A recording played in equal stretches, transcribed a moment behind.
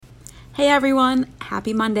Hey everyone,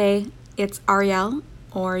 happy Monday. It's Ariel,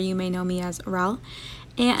 or you may know me as Arel,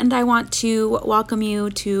 and I want to welcome you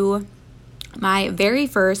to my very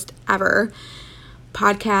first ever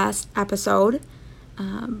podcast episode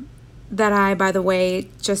that I, by the way,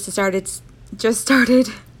 just started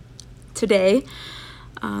today.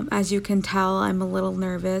 As you can tell, I'm a little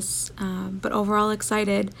nervous, but overall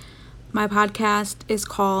excited. My podcast is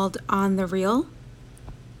called On the Real,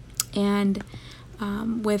 and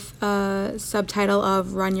with a subtitle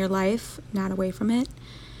of Run Your Life, Not Away From It.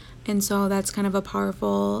 And so that's kind of a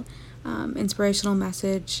powerful, inspirational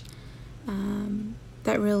message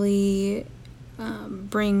that really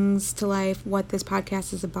brings to life what this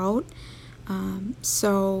podcast is about.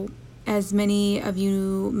 So as many of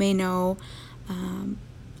you may know,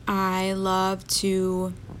 I love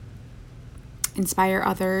to inspire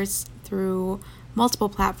others through multiple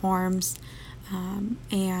platforms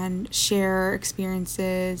and share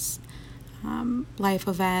experiences, life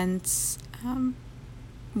events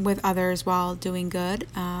with others while doing good.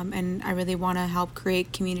 And I really want to help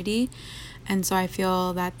create community. And so I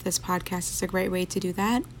feel that this podcast is a great way to do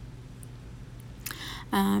that.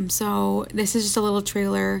 So this is just a little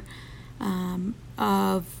trailer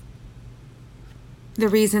of the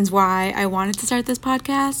reasons why I wanted to start this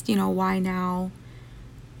podcast. You know, why now?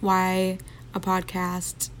 Why a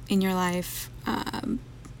podcast in your life?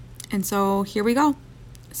 And so here we go.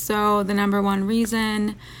 So the number one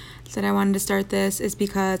reason that I wanted to start this is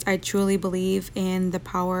because I truly believe in the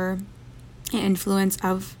power and influence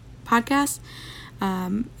of podcasts.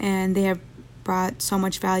 And they have brought so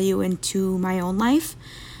much value into my own life.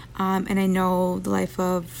 And I know the life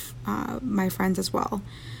of my friends as well.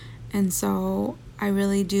 And so I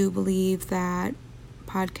really do believe that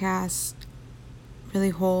podcasts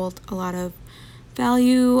really hold a lot of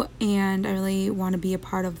value, and I really want to be a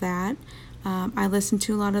part of that. I listen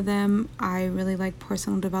to a lot of them. I really like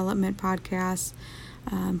personal development podcasts,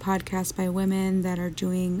 podcasts by women that are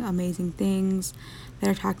doing amazing things, that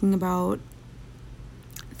are talking about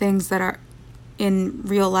things that are in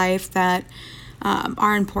real life that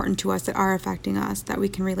are important to us, that are affecting us, that we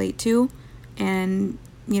can relate to. And,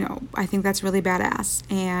 you know, I think that's really badass,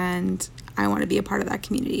 and I want to be a part of that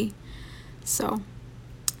community. So,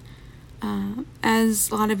 as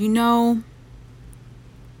a lot of you know,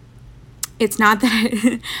 it's not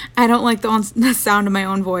that I don't like the sound of my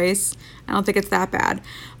own voice. I don't think it's that bad.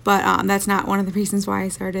 But that's not one of the reasons why I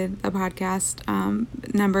started a podcast.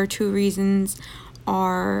 Number two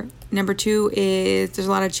is there's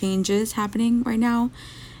a lot of changes happening right now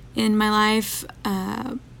in my life.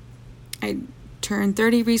 I turned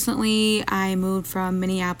 30 recently. I moved from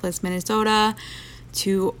Minneapolis, Minnesota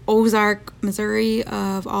to Ozark, Missouri,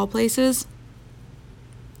 of all places,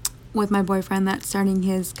 with my boyfriend that's starting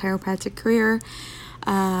his chiropractic career.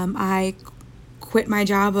 I quit my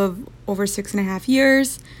job of over 6.5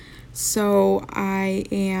 years, so I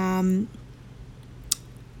am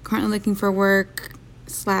currently looking for work /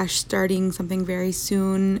 starting something very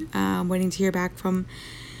soon, waiting to hear back from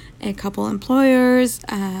a couple employers.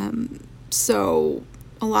 So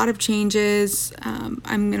a lot of changes.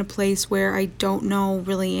 I'm in a place where I don't know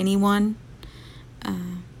really anyone.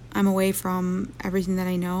 I'm away from everything that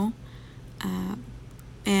I know.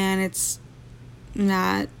 And it's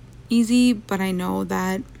not easy, but I know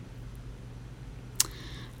that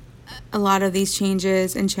a lot of these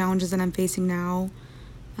changes and challenges that I'm facing now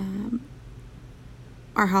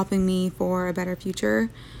are helping me for a better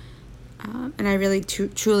future. And I really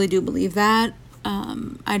truly do believe that.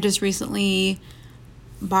 I just recently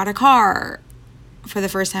bought a car for the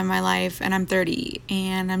first time in my life, and I'm 30,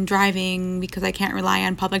 and I'm driving because I can't rely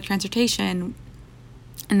on public transportation,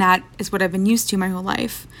 and that is what I've been used to my whole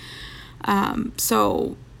life.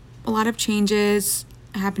 So a lot of changes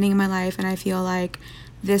happening in my life, and I feel like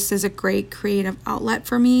this is a great creative outlet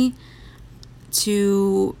for me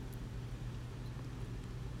to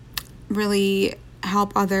really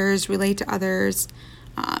help others, relate to others,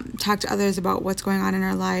 talk to others about what's going on in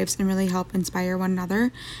our lives, and really help inspire one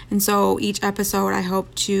another. And so each episode, I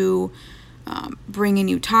hope to bring a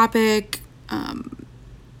new topic,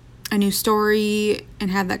 a new story,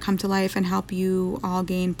 and have that come to life and help you all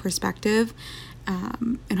gain perspective,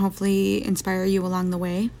 and hopefully inspire you along the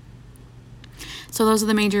way. So those are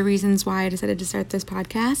the major reasons why I decided to start this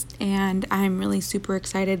podcast, and I'm really super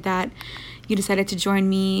excited that you decided to join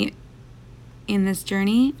me in this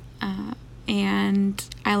journey, and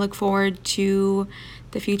I look forward to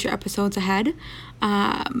the future episodes ahead.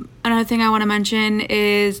 Another thing I want to mention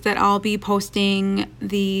is that I'll be posting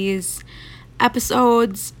these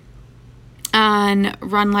episodes on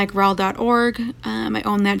runlikerel.org. I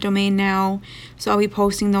own that domain now, so I'll be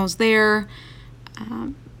posting those there.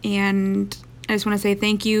 And I just want to say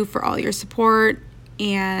thank you for all your support,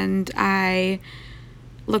 and I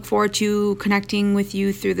look forward to connecting with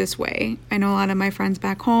you through this way. I know a lot of my friends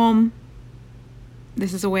back home.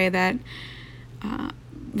 This is a way that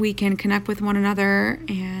we can connect with one another,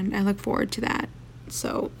 and I look forward to that.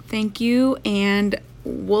 So thank you, and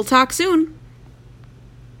we'll talk soon.